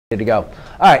to go.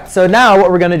 All right, so now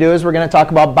what we're going to do is we're going to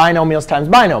talk about binomials times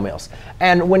binomials.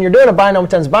 And when you're doing a binomial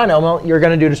times binomial, you're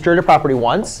going to do distributive property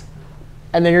once,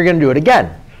 and then you're going to do it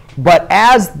again. But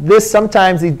as this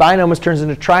sometimes these binomials turns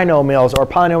into trinomials or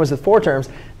polynomials with 4 terms,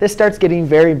 this starts getting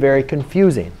very, very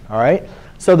confusing. All right.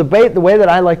 So the way that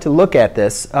I like to look at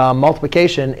this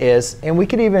multiplication is, and we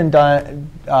could even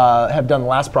have done the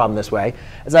last problem this way,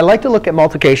 is I like to look at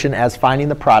multiplication as finding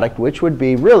the product, which would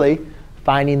be really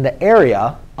finding the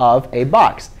area of a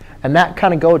box. And that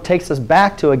kind of takes us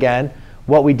back to, again,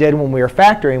 what we did when we were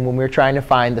factoring, when we were trying to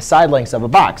find the side lengths of a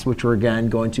box, which we're, again,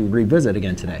 going to revisit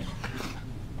again today.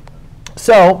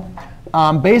 So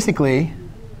basically,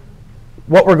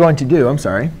 what we're going to do,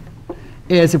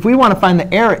 is if we want to find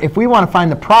the area, if we want to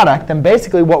find the product, then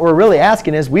basically what we're really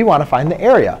asking is we want to find the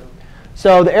area.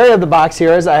 So the area of the box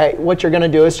here is what you're going to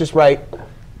do is just write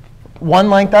one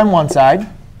length on one side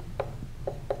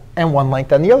and one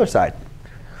length on the other side.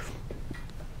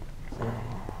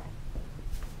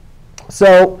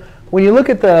 So when you look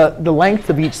at the length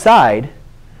of each side,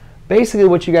 basically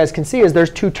what you guys can see is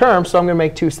there's 2 terms, so I'm going to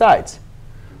make 2 sides.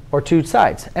 Or 2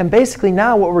 sides. And basically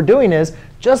now what we're doing is,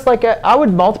 just like I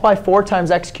would multiply 4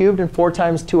 times x cubed and 4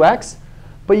 times 2x.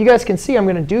 But you guys can see I'm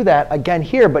going to do that again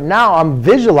here. But now I'm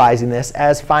visualizing this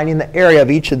as finding the area of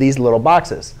each of these little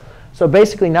boxes. So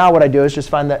basically now what I do is just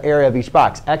find the area of each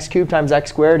box. X cubed times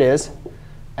x squared is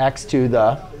x to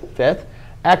the 5th.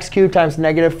 X cubed times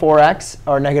negative 4x,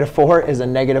 or negative 4, is a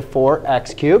negative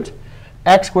 4x cubed.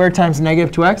 X squared times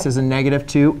negative 2x is a negative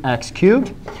 2x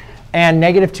cubed. And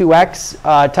negative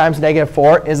 2x times negative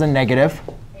 4 is a negative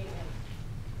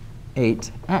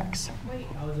 8x.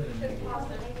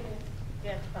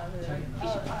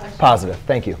 Positive.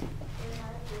 Thank you.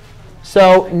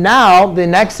 So now the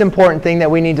next important thing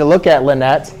that we need to look at,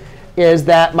 Lynette, is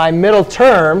that my middle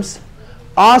terms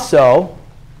also,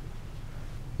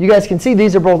 you guys can see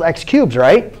these are both x cubes,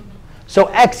 right? So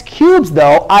x cubes,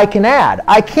 though, I can add.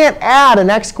 I can't add an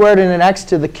x squared and an x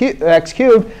to the x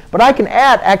cubed, but I can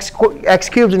add x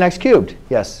cubed and x cubed.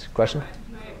 Yes, question?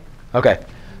 OK.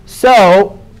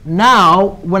 So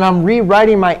now when I'm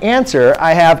rewriting my answer,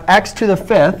 I have x to the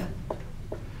 5th.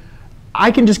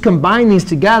 I can just combine these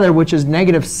together, which is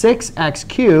negative 6x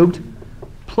cubed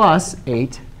plus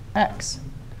 8x.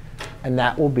 And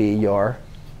that will be your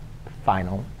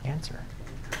final answer.